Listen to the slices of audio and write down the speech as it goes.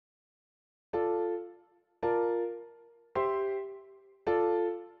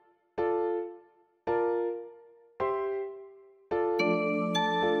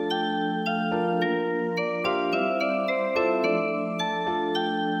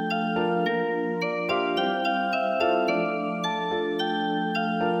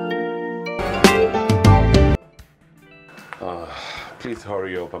please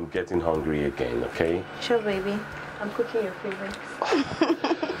hurry up? I'm getting hungry again, okay? Sure, baby. I'm cooking your favorite.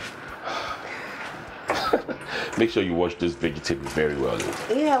 Make sure you wash this vegetable very well.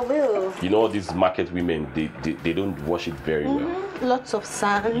 Yeah, I will. You know, these market women, they don't wash it very well. Lots of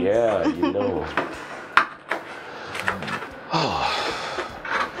sand. Yeah, you know. Oh,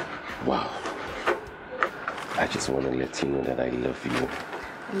 wow. I just want to let you know that I love you.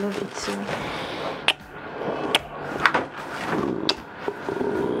 I love you too.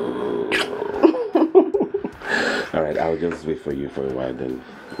 All right, I'll just wait for you for a while. Then,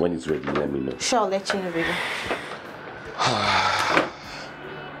 when it's ready, let me know. Sure, I'll let you know, baby.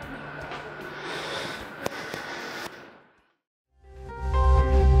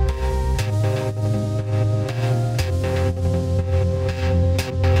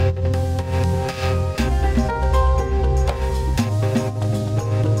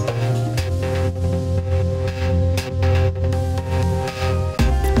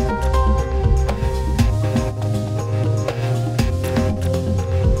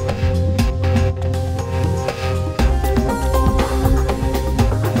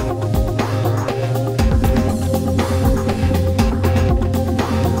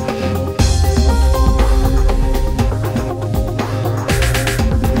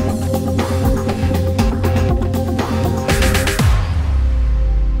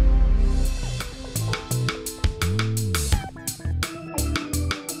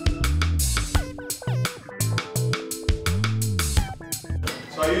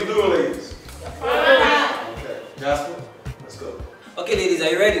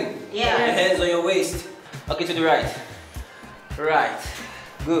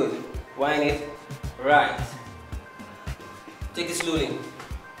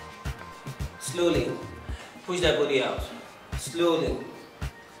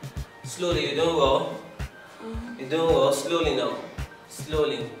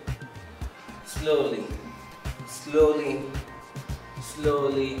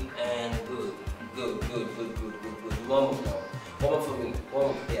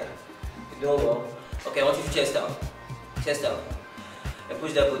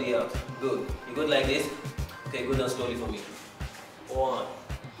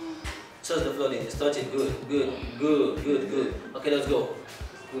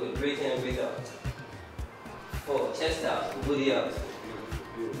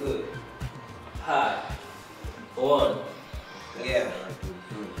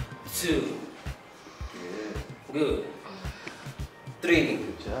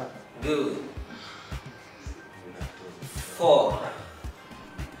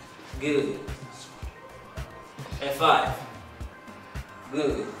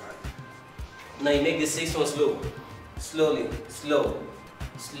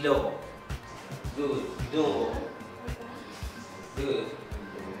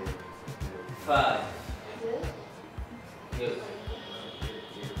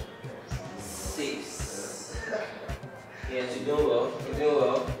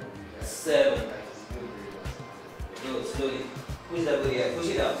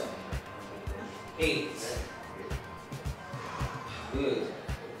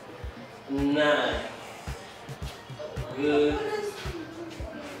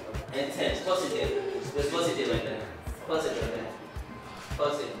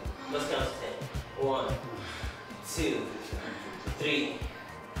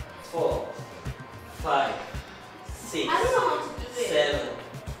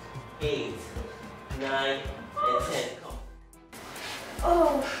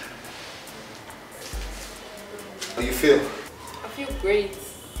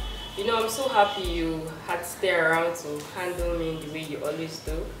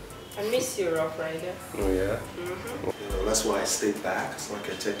 So I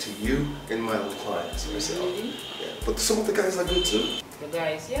can attend to you and my own clients myself. Yeah. But some of the guys are good too. The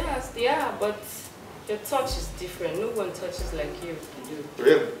guys, yes, they are, but your touch is different. No one touches like you do.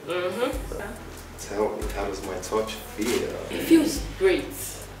 Really? Tell me, how does my touch feel? It feels great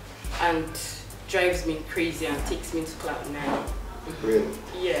and drives me crazy and takes me to cloud 9. Really?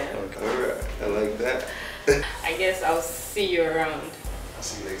 Yeah. Okay. Alright, I like that. I guess I'll see you around. I'll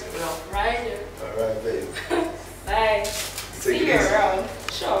see you later. Alright. Alright, babe. Bye. See you around.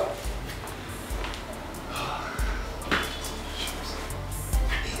 Sure.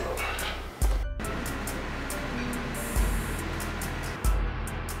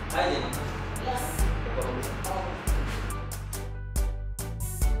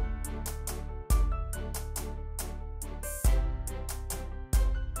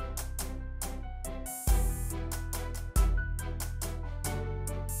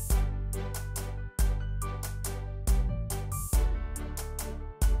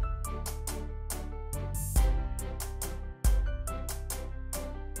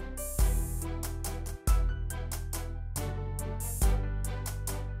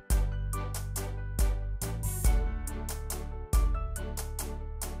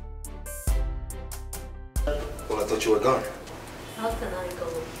 Well, I thought you were gone. How can I go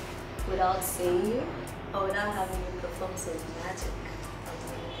without seeing you or without having you perform some magic?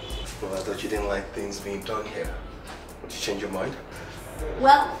 Well, I thought you didn't like things being done here. Did you change your mind?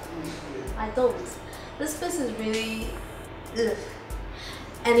 Well, I don't. This place is really... Ugh.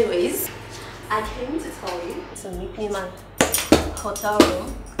 Anyways, I came to tell you to meet me in my hotel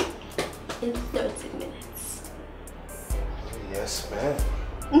room in 30 minutes. Yes, ma'am.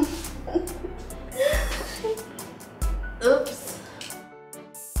 Oops.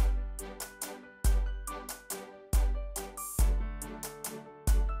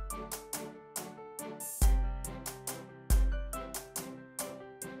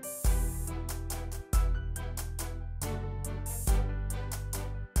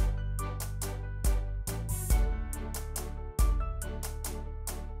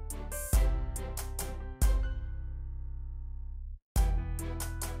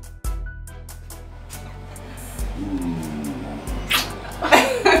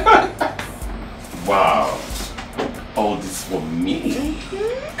 Wow. All this for me?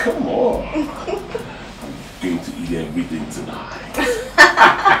 Come on. I'm going to eat everything tonight.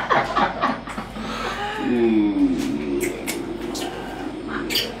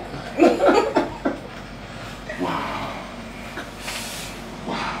 Wow.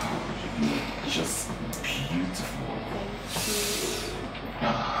 Wow. You're just beautiful.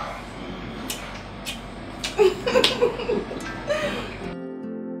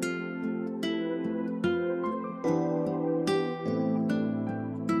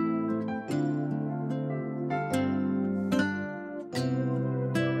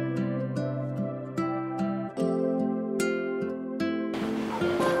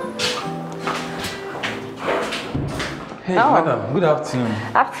 Hey, madam, good afternoon.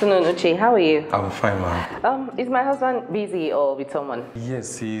 Afternoon, Uche. How are you? I'm fine, ma'am. Is my husband busy or with someone?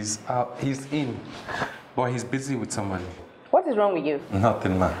 Yes, he's in, but he's busy with someone. What is wrong with you?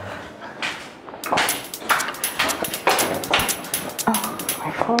 Nothing, ma'am. Oh,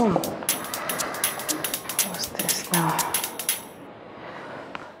 my phone. What's this now?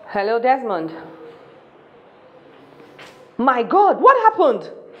 Hello, Desmond. My God, what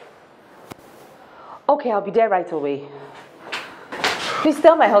happened? Okay, I'll be there right away. Please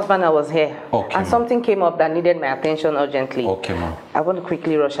tell my husband I was here. Okay, and something came up that needed my attention urgently. Okay, ma'am. I want to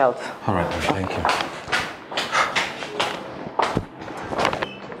quickly rush out. All right, thank you.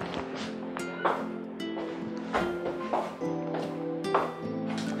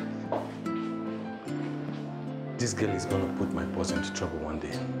 This girl is going to put my boss into trouble one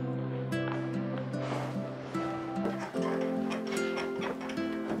day.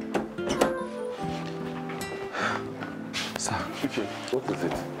 Sir. What is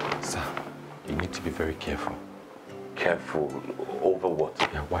it? Sir, you need to be very careful. Careful over what?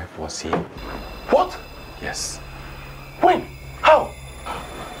 Your wife was here. What? Yes. When? How?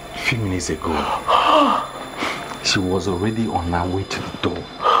 A few minutes ago. She was already on her way to the door.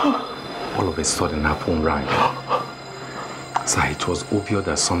 All of a sudden, her phone rang. Sir, it was obvious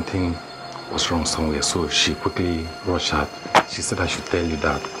that something was wrong somewhere, so she quickly rushed out. She said I should tell you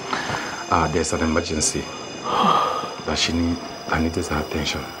that there's an emergency. That I needed her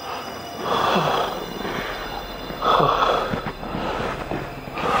attention.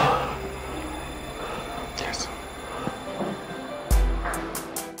 Yes.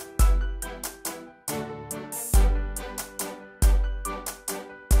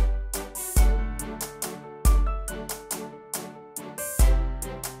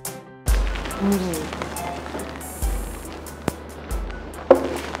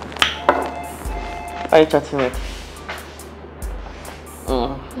 What are you chatting with?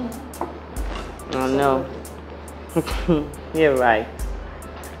 Oh no. You're right.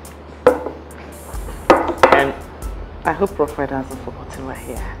 And I hope Prophet hasn't forgotten we're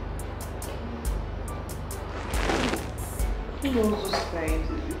here. He knows what's going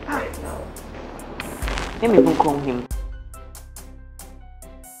to do right now. Let me even call him.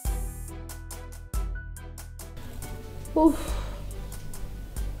 Oof.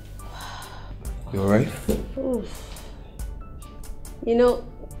 You alright? Oof. You know,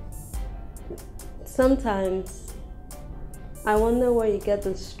 sometimes I wonder where you get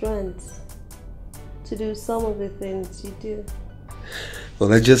the strength to do some of the things you do. Well,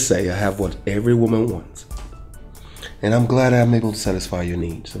 let's just say I have what every woman wants. And I'm glad I'm able to satisfy your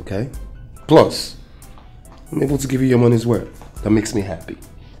needs, okay? Plus, I'm able to give you your money's worth. That makes me happy.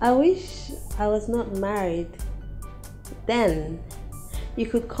 I wish I was not married. Then you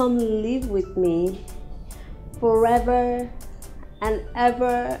could come live with me forever and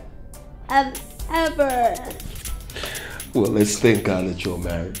ever and ever. Well, let's thank God that you're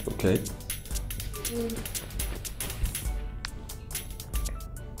married, okay?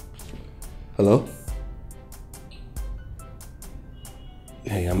 Hello?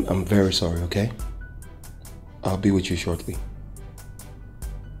 Hey, I'm very sorry, okay? I'll be with you shortly.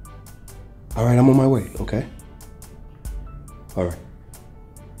 Alright, I'm on my way, okay? Alright.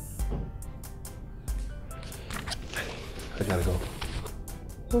 I gotta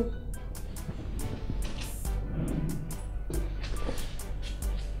go.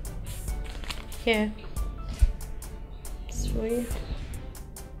 Here. It's for you.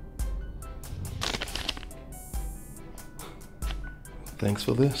 Thanks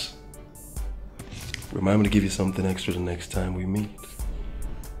for this. Remind me to give you something extra the next time we meet.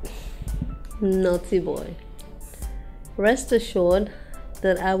 Naughty boy. Rest assured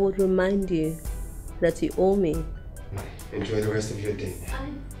that I would remind you that you owe me. Enjoy the rest of your day.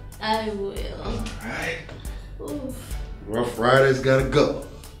 I will. Alright. Oof. Rough Riders gotta go.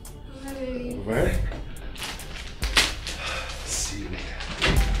 Alright? See you later.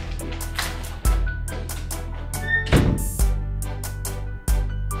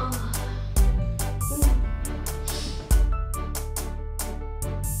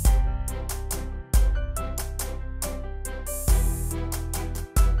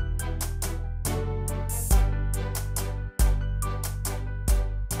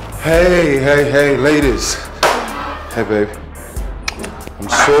 Hey, ladies. Hey, babe. I'm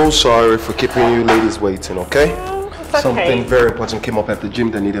so sorry for keeping you ladies waiting, okay? It's Something very important came up at the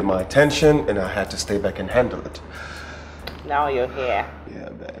gym that needed my attention, and I had to stay back and handle it. Now you're here. Yeah,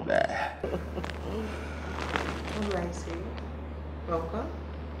 baby. Nice you. Welcome.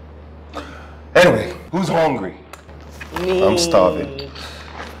 Anyway, who's hungry? Me. I'm starving.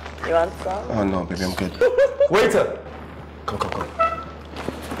 You want some? Oh, no, baby, I'm good. Waiter! Come.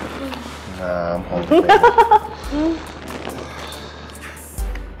 Nah, I'm hungry, baby.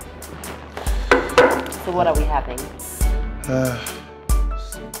 So what are we having?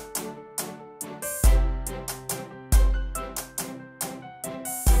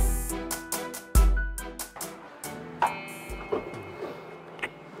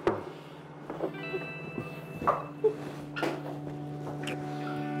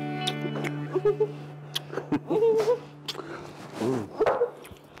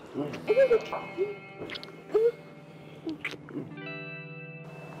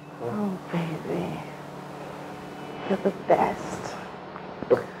 Oh, baby. You're the best.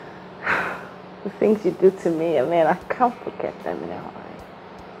 The things you do to me, I mean, I can't forget them in a hurry.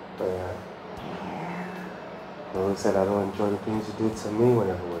 Yeah. No one said I don't enjoy the things you do to me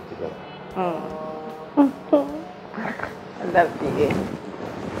whenever we work together. I love you.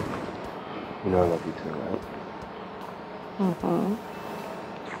 You know I love you too, right?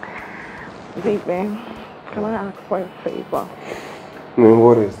 Baby, can I ask for a favor? I mean,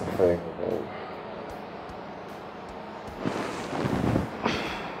 what is the favor, babe?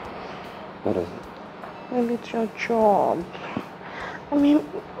 What is it? Maybe it's your job. I mean,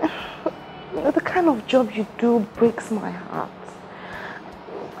 the kind of job you do breaks my heart.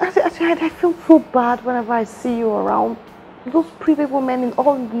 I feel so bad whenever I see you around those pretty women in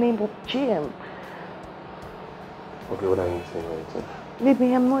all in the name of gym. Okay, what are you insinuating?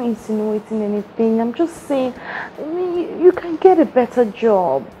 Baby, I'm not insinuating anything. I'm just saying, I mean, you can get a better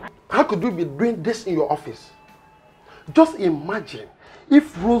job. How could you be doing this in your office? Just imagine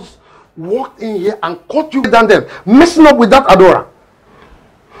if Rose walked in here and caught you down there, messing up with that Adora.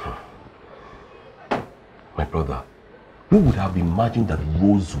 My brother, who would have imagined that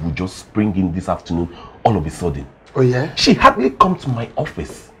Rose would just spring in this afternoon all of a sudden? Oh yeah? She hardly come to my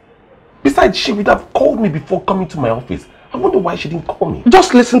office. Besides, she would have called me before coming to my office. I wonder why she didn't call me.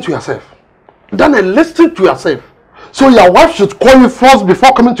 Just listen to yourself. Daniel, listen to yourself. So your wife should call you first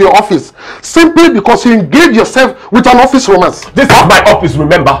before coming to your office, simply because you engage yourself with an office romance. This is my office,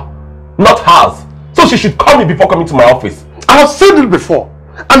 remember? Not hers. So she should call me before coming to my office. I have said it before,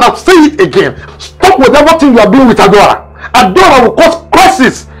 and I'll say it again. Stop with everything you are doing with Adora. Adora will cause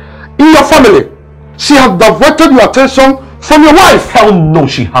crisis in your family. She has diverted your attention from your wife. Hell no,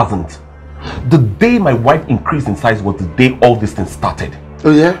 she hasn't. The day my wife increased in size was the day all this thing started.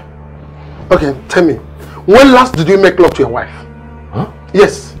 Oh yeah? Okay, tell me. When last did you make love to your wife? Huh?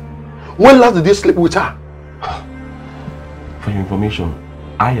 Yes. When last did you sleep with her? For your information,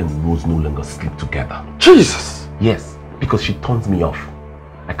 I and Rose no longer sleep together. Jesus! Yes, because she turns me off.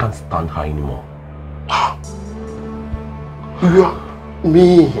 I can't stand her anymore. You are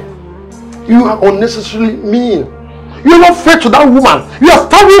mean. You are unnecessarily mean. You are not fair to that woman. You are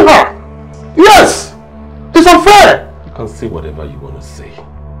starving her. Yes! It's unfair! You can say whatever you want to say.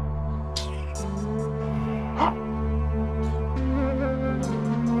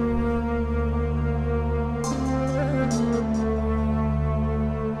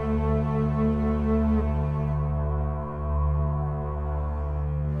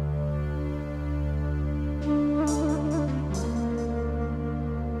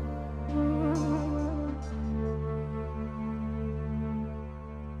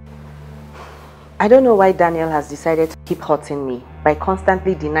 I don't know why Daniel has decided to keep hurting me by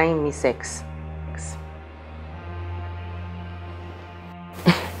constantly denying me sex.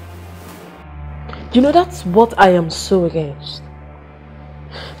 You know, that's what I am so against.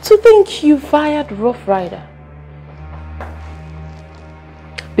 To think you fired Rough Rider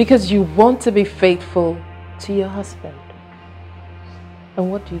because you want to be faithful to your husband.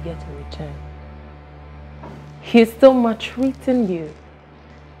 And what do you get in return? He's still maltreating you.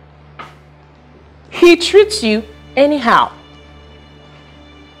 He treats you anyhow.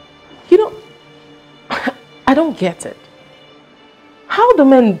 You know, I don't get it. How do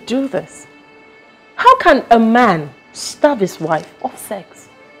men do this? How can a man starve his wife of sex?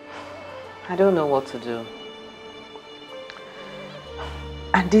 I don't know what to do.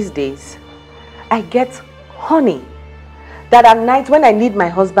 And these days, I get honey that at night when I need my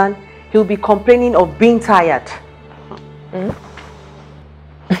husband, he'll be complaining of being tired.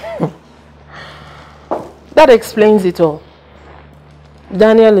 That explains it all.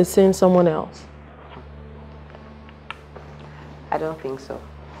 Daniel is seeing someone else. I don't think so.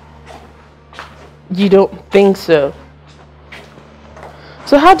 You don't think so?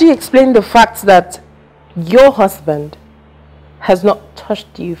 So how do you explain the fact that your husband has not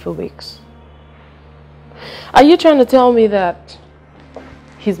touched you for weeks? Are you trying to tell me that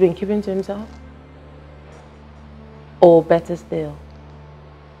he's been keeping to himself? Or better still,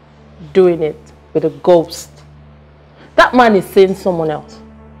 doing it with a ghost? That man is seeing someone else.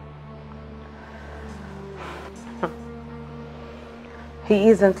 He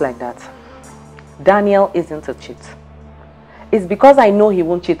isn't like that. Daniel isn't a cheat. It's because I know he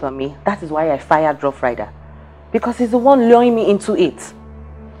won't cheat on me. That is why I fired Rough Rider. Because he's the one luring me into it.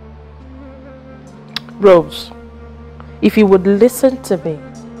 Rose, if you would listen to me,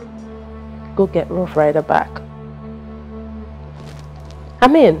 go get Rough Rider back. I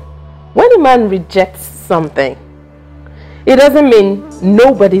mean, when a man rejects something, it doesn't mean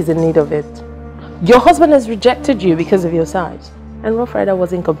nobody's in need of it. Your husband has rejected you because of your size, and Rough Rider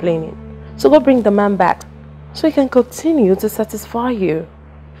wasn't complaining. So go bring the man back so he can continue to satisfy you.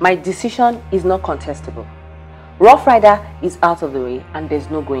 My decision is not contestable. Rough Rider is out of the way and there's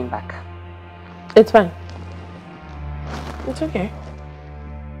no going back. It's fine. It's okay.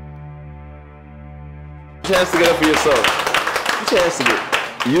 Chance to get up for yourself. Chance to get.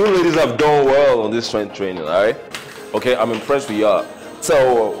 You ladies have done well on this strength training, alright? Okay, I'm impressed with y'all.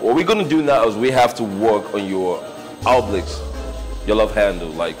 So what we're gonna do now is we have to work on your obliques, your love handle.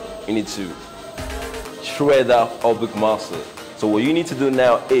 Like you need to shred that oblique muscle. So what you need to do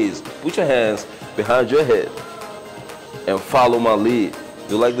now is put your hands behind your head and follow my lead.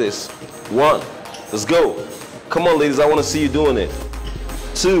 Do like this. 1, let's go. Come on, ladies, I want to see you doing it.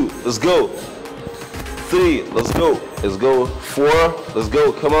 2, let's go. 3, let's go. Let's go. 4, let's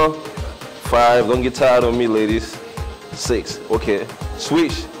go. Come on. 5, don't get tired of me, ladies. 6, okay.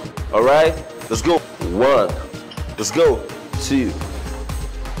 Switch. All right, let's go. 1, let's go. 2,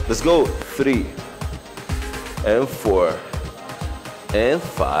 let's go. 3, and 4, and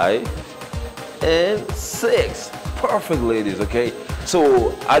 5, and 6. Perfect, ladies, okay?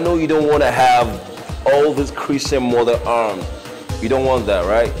 So I know you don't want to have all this Christian mother arms. You don't want that,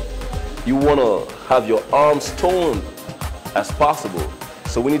 right? You want to have your arms toned as possible.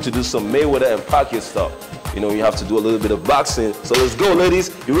 So we need to do some Mayweather and Pacquiao stuff. You know, you have to do a little bit of boxing. So let's go, ladies.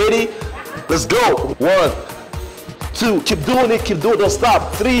 You ready? Let's go. 1, 2, keep doing it, don't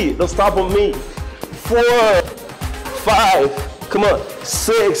stop. 3, don't stop on me. 4, 5, come on,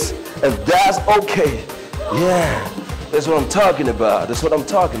 6, and that's okay. Yeah, that's what I'm talking about. That's what I'm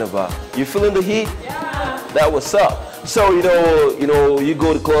talking about. You feeling the heat? Yeah. That what's up. So, you know, you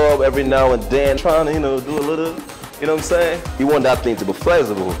go to the club every now and then, trying to, do a little, you know what I'm saying? You want that thing to be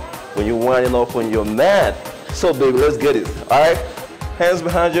flexible when you're winding up on your mat. So, baby, let's get it, all right? Hands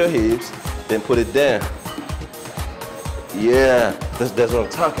behind your hips, then put it down. Yeah, that's what I'm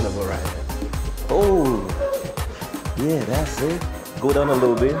talking about right now. Oh, yeah, that's it. Go down a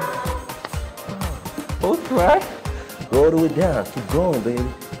little bit. Hold right. Go all the way down. Keep going, baby.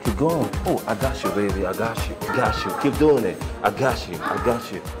 Keep going. Oh, I got you, baby. I got you. I got you. Keep doing it. I got you. I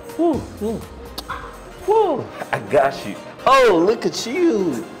got you. Woo, woo. Woo. I got you. Oh, look at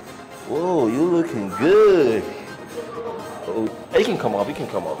you. Whoa, you looking good. Oh, you can come up. You can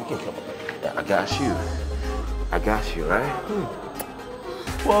come up. You can come up. Yeah, I got you. I got you, right?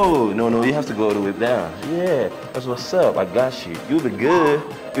 Whoa, no, you have to go all the way down. Yeah, that's what's up. I got you. You'll be good.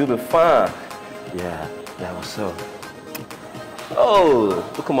 You'll be fine. Yeah, that what's up. Oh,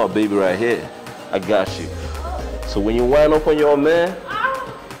 look at my baby right here. I got you. So when you wind up on your man,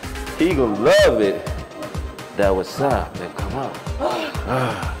 he gonna love it. That what's up. Then come on.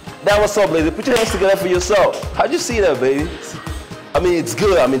 Now what's up, lady? Put your hands together for yourself. How'd you see that, baby? I mean, it's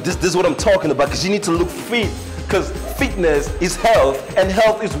good. I mean, this is what I'm talking about, because you need to look fit. Because fitness is health, and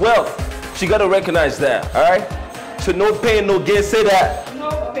health is wealth. So you gotta recognize that, all right? So no pain, no gain. Say that.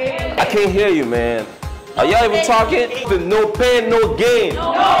 No pain. I can't hear you, man. Are y'all even talking? No pain, no gain.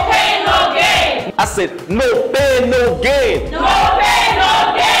 No pain, no gain. I said, no pain, no gain. No pain,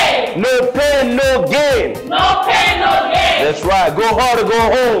 no gain. No pain, no gain. No pain, no gain. That's right. Go hard or go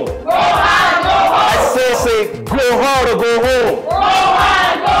home. Go hard and go home. I say, go hard or go home. Go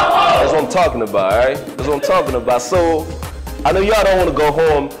hard and go home. That's what I'm talking about, all right? That's what I'm talking about. So, I know y'all don't want to go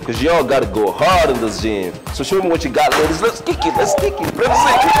home because y'all got to go hard in this gym. So show me what you got, ladies. Let's kick it. Let's kick it. Let's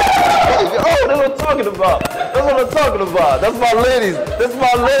see. Oh, that's what I'm talking about. That's what I'm talking about. That's my ladies. That's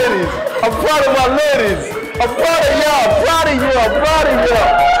my ladies. I'm proud of my ladies. I'm proud of y'all. I'm proud of you. I'm proud of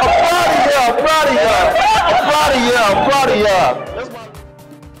y'all. I'm proud of y'all. I'm proud of y'all. I'm proud of y'all. I'm proud of y'all. That's my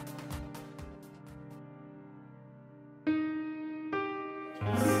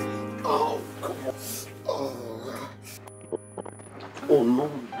Oh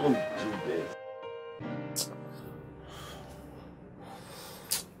no, don't do this.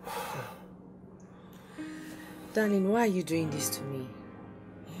 Darling, why are you doing this to me?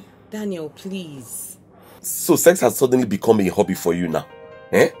 Daniel, please. So sex has suddenly become a hobby for you now?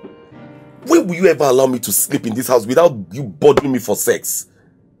 Eh? When will you ever allow me to sleep in this house without you bothering me for sex?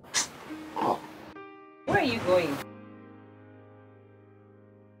 Where are you going?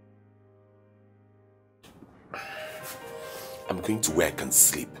 I'm going to where I can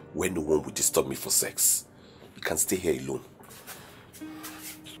sleep, where no one will disturb me for sex. You can stay here alone.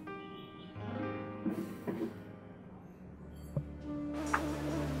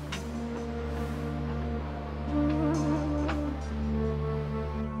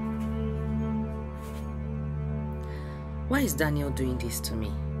 Why is Daniel doing this to me?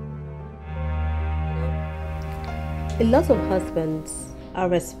 A lot of husbands are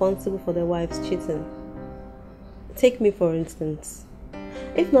responsible for their wives cheating. Take me for instance.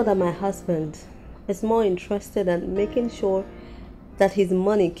 If not that my husband is more interested in making sure that his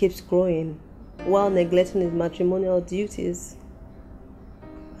money keeps growing while neglecting his matrimonial duties,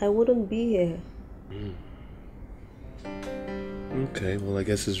 I wouldn't be here. Okay, well I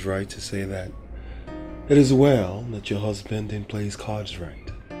guess it's right to say that it is well that your husband didn't play his cards right.